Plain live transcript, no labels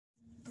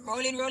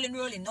Rolling, rolling,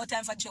 rolling. No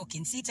time for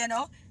joking. See, you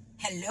know?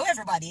 Hello,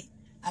 everybody.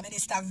 I'm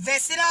Minister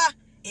Vessina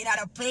in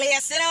other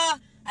place, you know?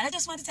 And I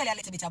just want to tell you a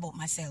little bit about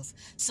myself.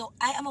 So,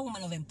 I am a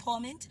woman of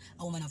empowerment,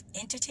 a woman of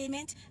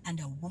entertainment, and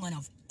a woman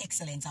of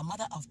excellence. A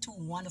mother of two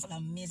wonderful,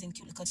 amazing,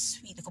 cute little,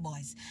 sweet little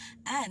boys.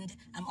 And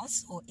I'm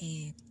also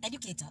a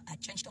educator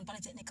at Trenchtown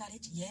Polytechnic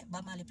College,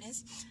 Bob Marley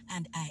Place.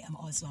 And I am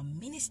also a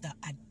minister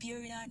at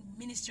Puritan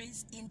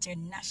Ministries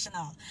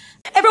International.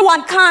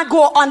 Everyone can't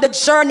go on the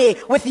journey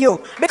with you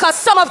because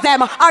some of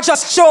them are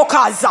just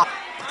jokers.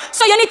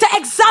 So you need to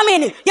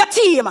examine your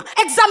team,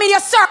 examine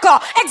your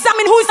circle,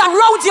 examine who's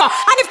around you.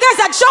 And if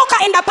there's a joker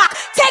in the pack,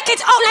 take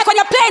it out like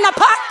when you're playing a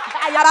pack.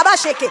 I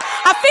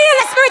feel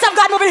the Spirit of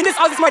God moving in this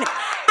house this morning.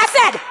 I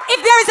said, if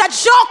there is a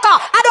joker,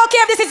 I don't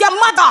care if this is your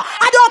mother,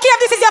 I don't care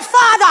if this is your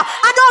father,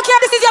 I don't care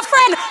if this is your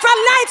friend from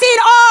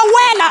 19 or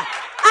when.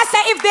 I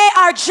say if they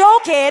are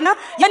joking,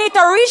 you need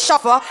to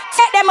reshuffle,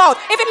 take them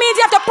out. If it means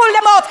you have to pull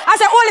them out, I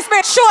say, Holy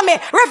Spirit, show me,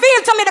 reveal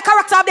to me the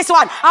character of this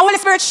one. And Holy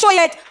Spirit, show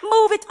you it,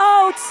 move it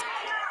out.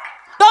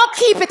 Don't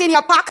keep it in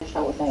your pocket.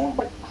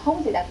 But how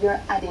is it that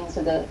you're adding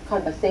to the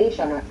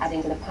conversation or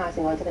adding to the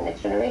passing on to the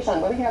next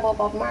generation? When we hear about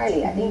Bob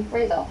Marley, I think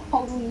Fraser,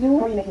 how do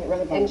you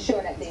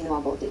ensure that they know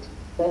about it?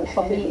 Well,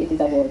 for me, it is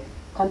about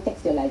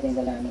contextualizing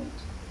the learning.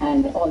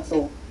 And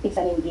also, it's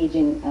an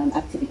engaging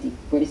activity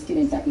where the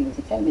students are able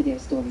to tell me their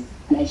stories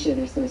and I share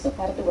their stories. So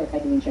part of the work I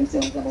do in terms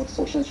of about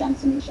social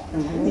transformation.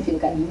 If you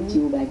look at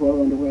YouTube, I go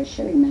around the world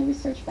sharing my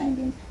research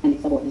findings, and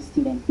it's about the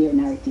students, their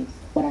narratives.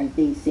 What are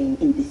they saying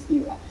in this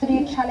era? So do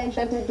you challenge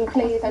them to do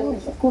plays?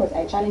 Of course,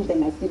 I challenge them.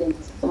 My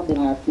students, some of them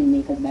are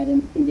filmmakers by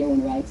them in their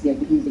own rights. They're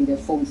using their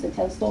phones to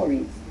tell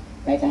stories.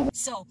 Right?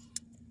 So,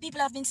 people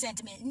have been saying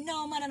to me,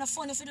 no man, it's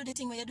fun if you do the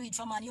thing where you do it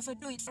for man, you have to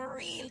do it for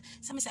real.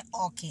 So I say,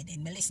 okay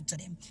then, I listen to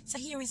them. So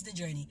here is the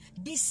journey.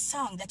 This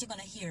song that you're going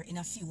to hear in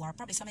a few, or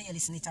probably some of you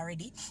listen it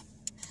already,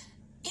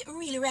 it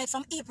really right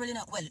from April, you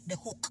know, well, the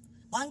hook.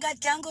 One God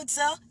can good,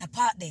 sir, the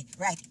part there,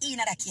 right, in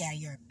that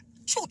carrier.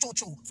 Choo,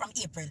 from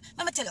April.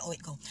 Let me tell you how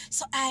it go.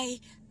 So I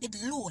did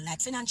low,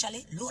 like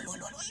financially, low. No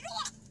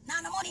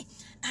money.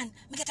 And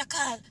I get a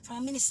call from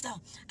a minister.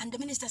 And the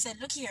minister said,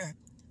 look here,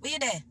 where you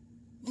there?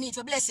 We need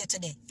to bless you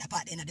today. That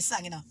part in the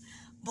song, you know.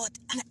 But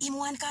and him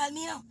one call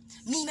me, you know.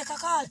 Me make a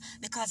call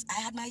because I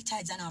had my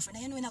tithes and offering.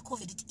 And you know, in a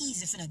COVID, it's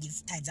easy if you not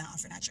give tithes and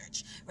offering at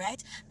church,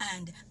 right?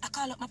 And I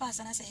call up my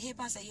pastor and I say, hey,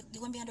 pastor, you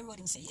want to be on the road?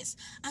 He say, yes.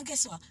 And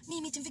guess what?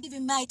 Me meet him for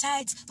giving my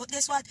tithes. But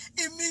guess what?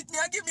 He meet me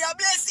and give me a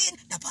blessing.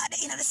 That part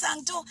in the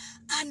song too.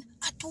 And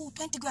a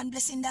 20 grand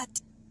blessing that.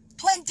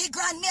 20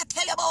 grand, me I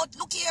tell you about.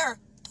 Look here.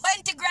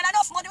 20 grand,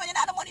 enough money when you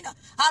not have money now.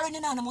 Already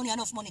not have money,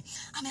 enough money.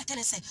 I'm going to tell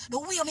you, say, the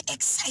way I'm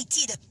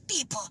excited,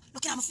 people,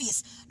 looking at my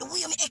face, the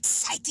way I'm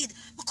excited,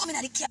 I come in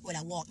at the car. Well,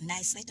 I walked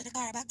nicely to the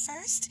car back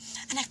first,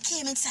 and I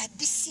came inside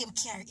this same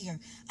car here,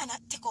 and I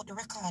take out the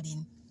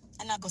recording,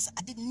 and I go, so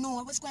I didn't know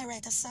I was going to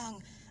write a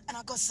song, and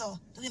I go, so,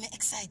 the way I'm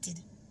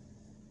excited.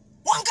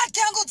 One God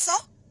can't good, so?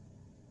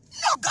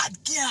 No God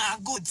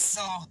can't good,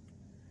 so.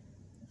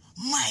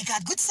 My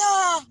God, good, so.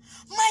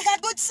 My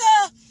God, good,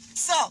 so.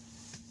 So,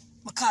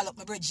 I call up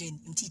my brethren,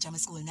 him teacher at my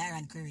school,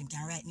 Nairan Query, him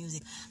can write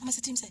music. And I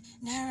said to him, say,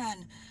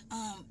 Nairan,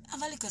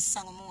 have a little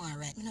song I want to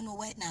write. I don't know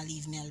why it now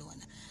leave me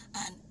alone.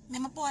 And me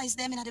and my boys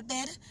them in the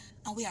bed,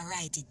 and we are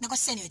write it. I go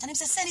send you it. And him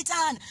say, send it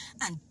on.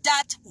 And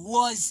that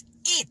was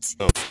it.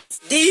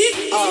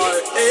 E.R.C.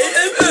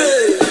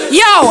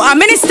 Yo, I'm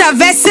Minister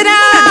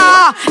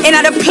Vessina in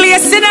other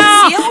place, you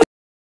know.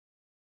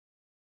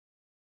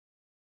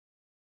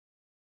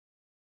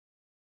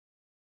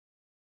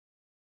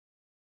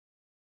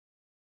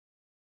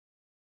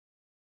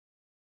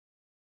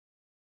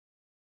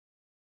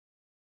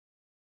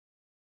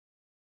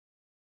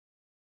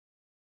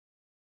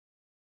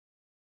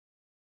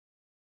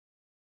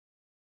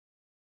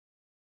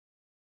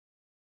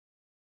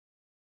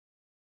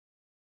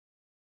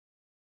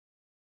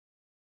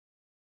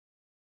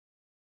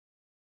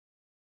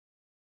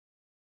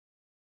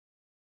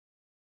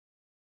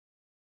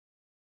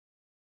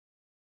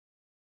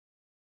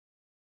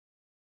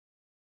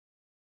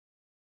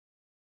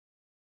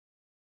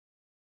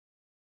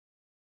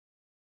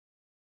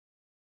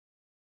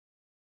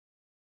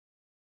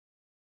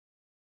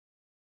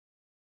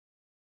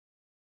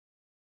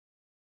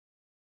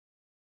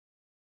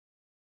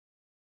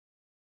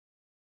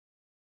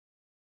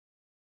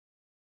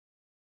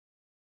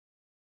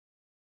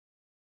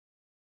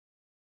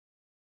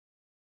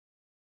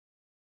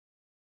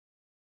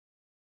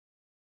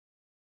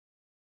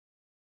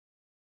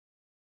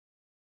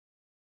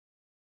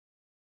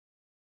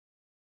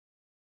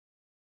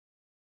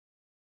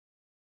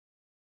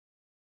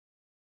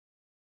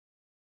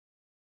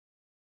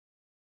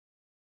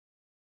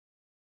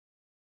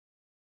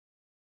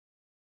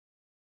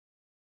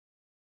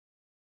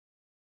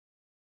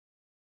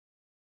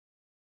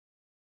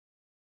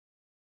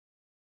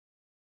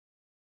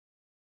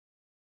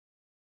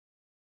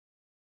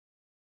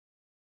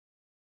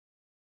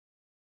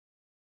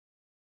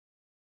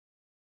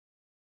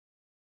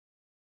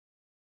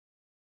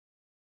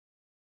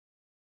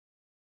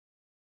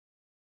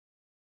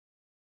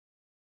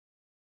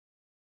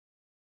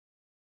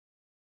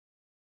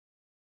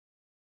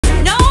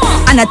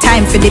 and a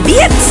time for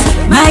debate.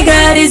 My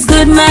God is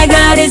good, my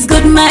God is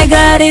good, my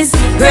God is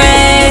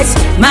great.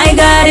 My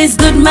God is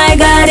good, my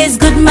God is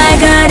good, my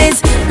God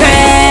is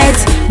great.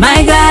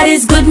 My God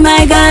is good,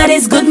 my God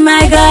is good,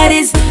 my God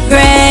is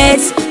great.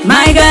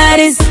 My God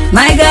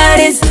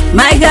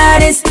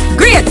is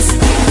great.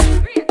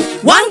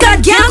 One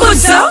God can't good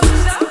so,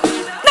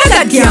 no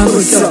God can't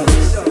good so.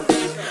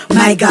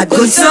 My God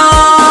good so,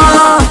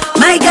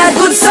 my God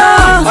good so.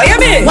 Oh, you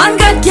mean? One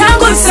God can't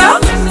good so,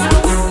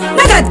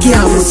 no God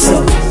can't good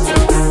so.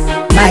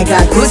 My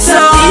God good so,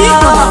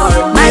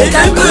 my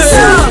God good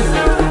so.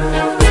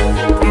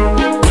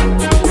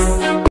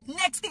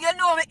 Next thing you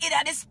know, me in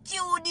at the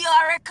studio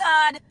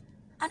record.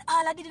 And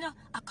all I did, you know,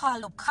 I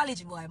called up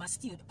college boy, my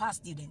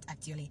past student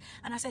actually.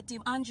 And I said to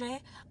him,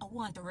 Andre, I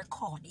want to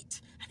record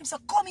it. And he said,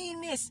 come in,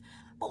 miss.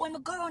 But when I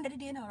go around the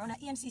day, you know, around the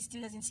EMC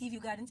Studios in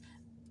Seaview Gardens,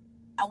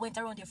 I went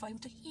around there for him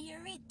to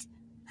hear it.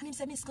 And he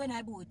said, miss, go in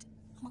the booth.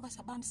 Oh my gosh,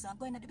 a band song,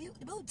 go in the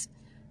booth.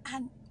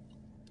 And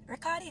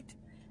record it.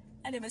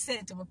 And then I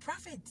said it to my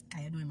prophet.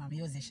 I know him a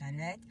musician,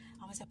 right?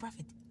 I said,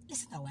 prophet,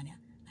 listen to one here.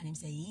 And him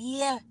say,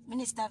 yeah,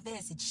 Minister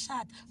Vase, it's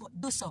short, but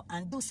do so,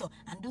 and do so,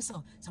 and do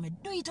so. So I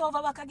do it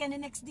over back again the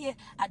next day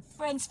at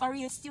Friends for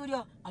Real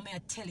Studio. And I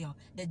tell you,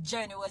 the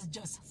journey was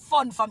just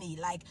fun for me.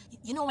 Like,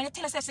 you know, when you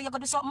tell yourself, so you're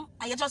going to do something,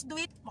 and you just do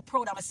it, I'm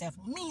proud of myself.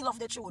 Me love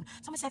the tune.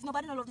 So I say,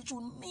 nobody don't love the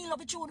tune, me love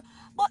the tune.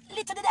 But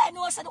little did I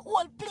know, I said, the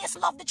whole place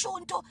love the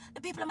tune too.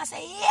 The people might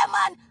say, yeah,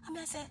 man. And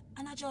I say,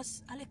 and I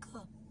just, a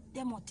little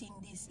demo thing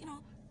this, you know.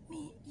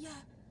 Me, yeah.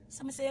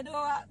 So I say, you know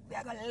what? We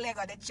are going to leg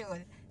on the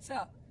tune. So,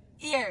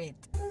 hear it.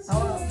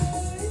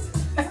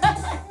 I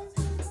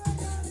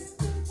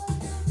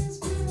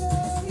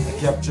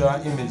capture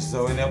an image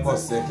so when you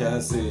bust you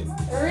can see it.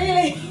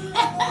 Really?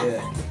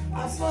 Yeah.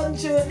 That's fun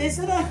tune, this,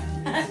 you know?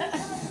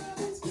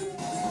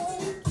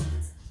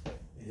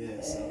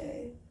 Yeah, so.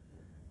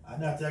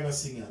 And that you're going to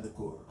sing at the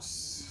chorus.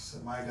 So,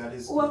 my God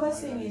is Who good, ever my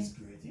sing God it? is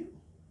great. You?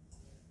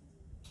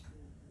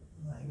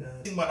 My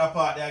God. Sing about that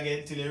part there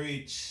again till you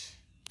reach.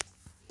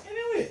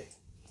 Anyway.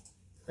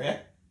 Yeah?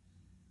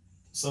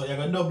 So you're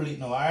going to double it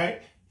now,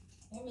 alright?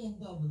 I mean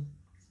double.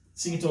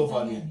 Sing it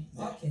over again.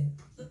 Yeah. Okay.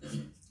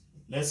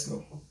 Let's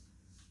go.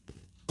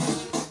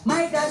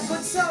 My God,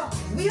 good sir.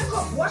 Wake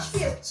up, watch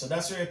face. So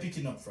that's where you're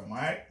picking up from,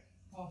 alright?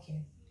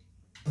 Okay.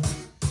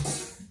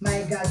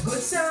 My God, good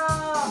sir.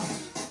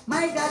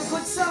 My God,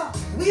 good sir.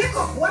 Wake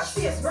up, watch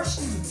face, brush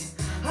teeth.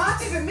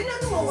 Heart even me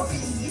don't know what to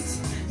eat.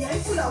 Yeah, I'm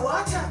full of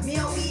water, me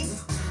a weave.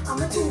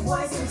 I'm a two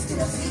boys and still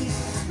asleep.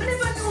 Me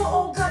never know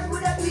how God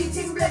would have beat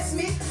him, bless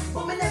me.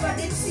 But me never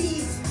did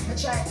see it. I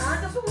try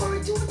hard not to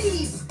worry too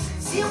deep.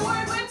 See a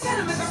word when tell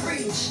him I can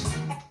preach.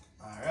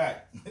 Alright.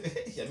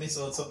 You miss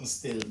out something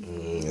still.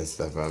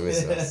 Stuff I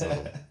miss out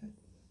something.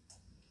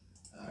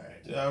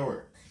 Alright, that'll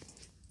work.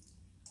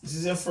 This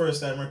is your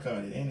first time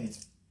recording, ain't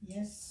it?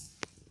 Yes.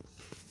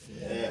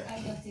 Yeah.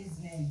 I got his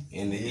name.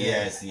 In the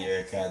E.R.C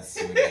record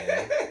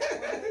studio.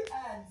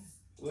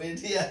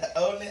 With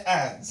only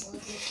ads.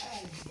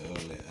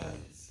 Only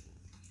ads.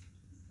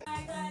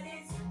 My God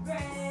is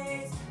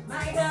great.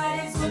 My God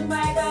is good.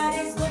 My God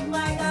is good.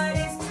 My God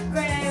is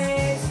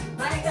great.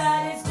 My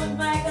God is good.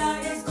 My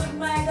God is good.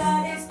 My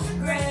God is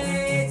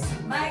great.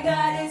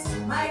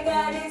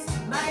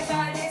 My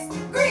God is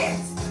great.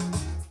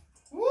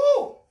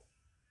 Woo!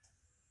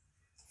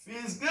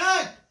 Feels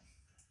good.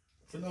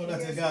 To know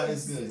that your God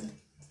is good.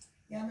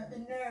 Yeah, I'm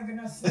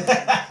nervous.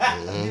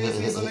 Video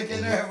face will make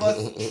you nervous.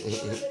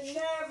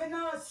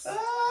 Nervous.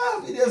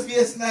 Ah, video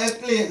face nice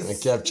place. I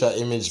capture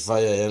image for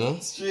you, you know?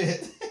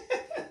 Straight.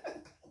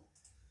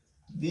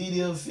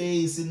 Video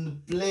face in the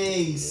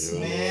place,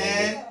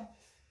 man.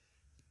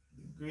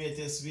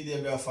 Greatest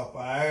videographer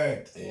on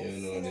earth. You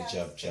know the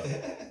chop.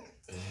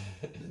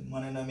 The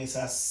man don't miss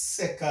a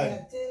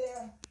second.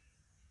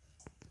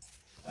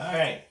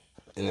 Alright.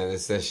 In the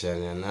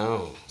session, you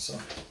know. So.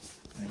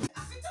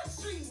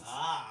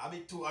 A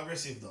bit too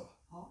aggressive though.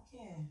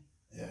 Okay.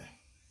 Yeah.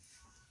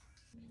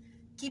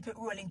 Keep it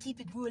rolling.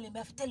 I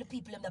have to tell the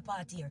people in the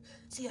party here.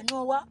 So you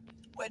know what?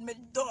 When me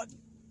done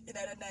in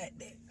the night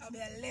there, I'm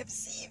gonna left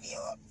Seaview.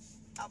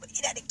 I'm in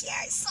the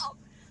car, so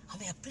I'm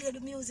gonna play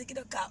the music in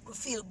the car. We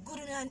feel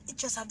good and it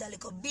just have that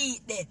little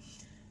beat there.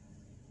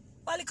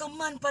 One little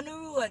man on the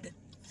road.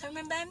 I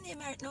remember him name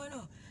right now,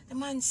 no. The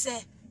man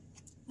say,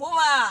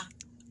 Mama,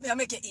 I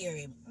make you hear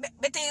him.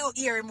 Better you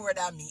hear him more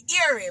than me.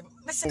 Hear him.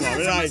 Mama,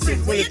 we like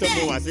it. Pull it up,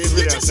 Mama. See if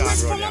we don't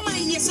start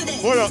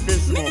running. Pull up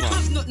this, Mama.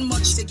 Have nothing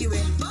much to give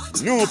him.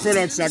 No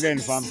products again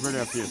from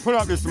Pretty Face. Pull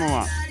up this,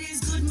 Mama.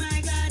 My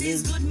God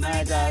is good.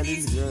 My God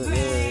is good.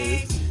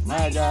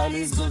 My God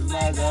is good.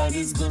 My God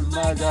is good.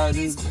 My God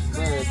is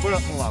good. Pull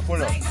up, Mama.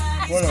 Pull up.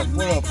 Pull up.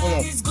 Pull up. Pull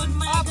up.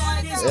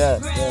 Yeah.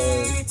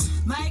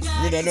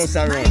 We don't know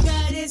Sarah.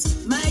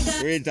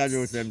 We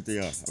introduce them to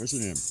you. What's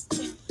your name?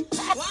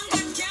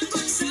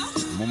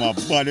 Mama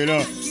body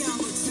look.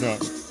 So.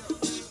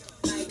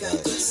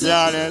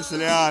 Yeah, that's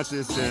the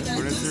artist.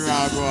 When you see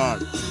her go on.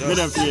 With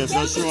the face,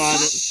 so she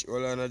want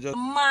it.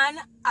 Man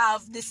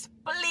of the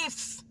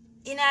spliff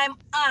in him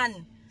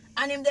hand.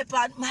 And him the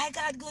part, my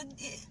God, good.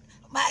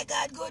 My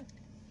God, good.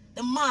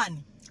 The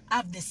man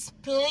have the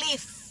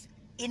spliff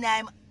in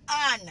him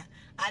hand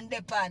and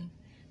the pan.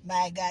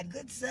 My God,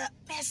 good sir.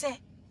 I say,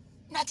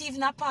 not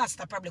even a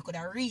pastor probably could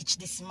have reached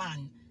this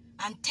man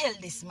and tell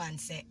this man,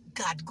 say,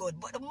 God good.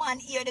 But the man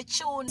hear the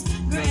tune.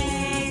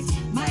 Great.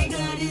 My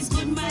God is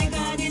good. My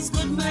God is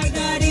good. My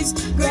God is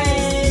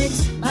great.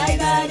 My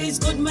God is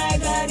good. My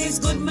God is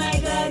good. My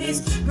God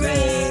is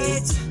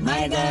great.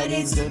 My God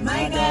is good.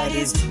 My God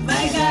is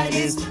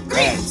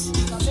great.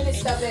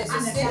 Minister bless.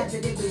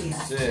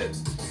 That's it.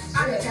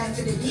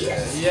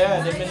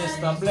 Yeah, the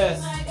minister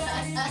bless. My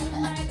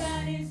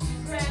God is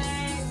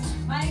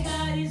great. My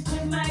God is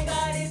good. My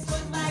God is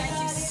good.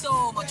 Thank you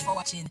so much for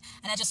watching.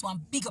 And I just want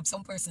to big up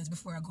some persons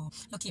before I go.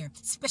 Look here.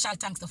 Special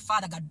thanks to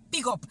Father God.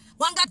 Big up.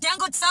 One God damn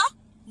good, sir?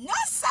 No,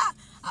 sir.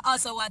 I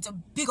also want to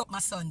big up my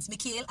sons,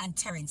 Mikhail and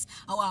Terence.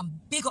 I want to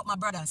big up my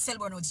brother,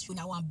 Selborn Woods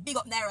Jr. I want to big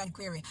up Naira and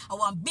Query. I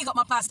want to big up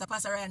my pastor,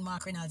 Pastor Ryan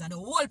Mark Reynolds, and the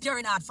whole Pure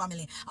in Heart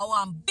family. I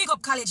want to big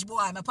up college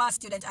boy, my past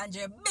student,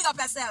 Andrew. Big up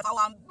yourself. I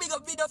want to big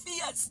up Video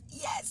Fias.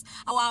 Yes.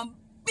 I want to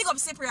big up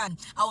Cyprian.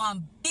 I want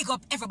to big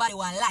up everybody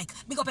who I like.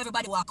 Big up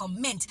everybody who I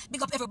comment.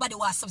 Big up everybody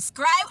who I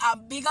subscribe.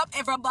 And big up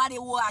everybody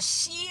who I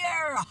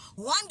share.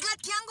 One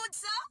God can good,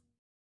 sir.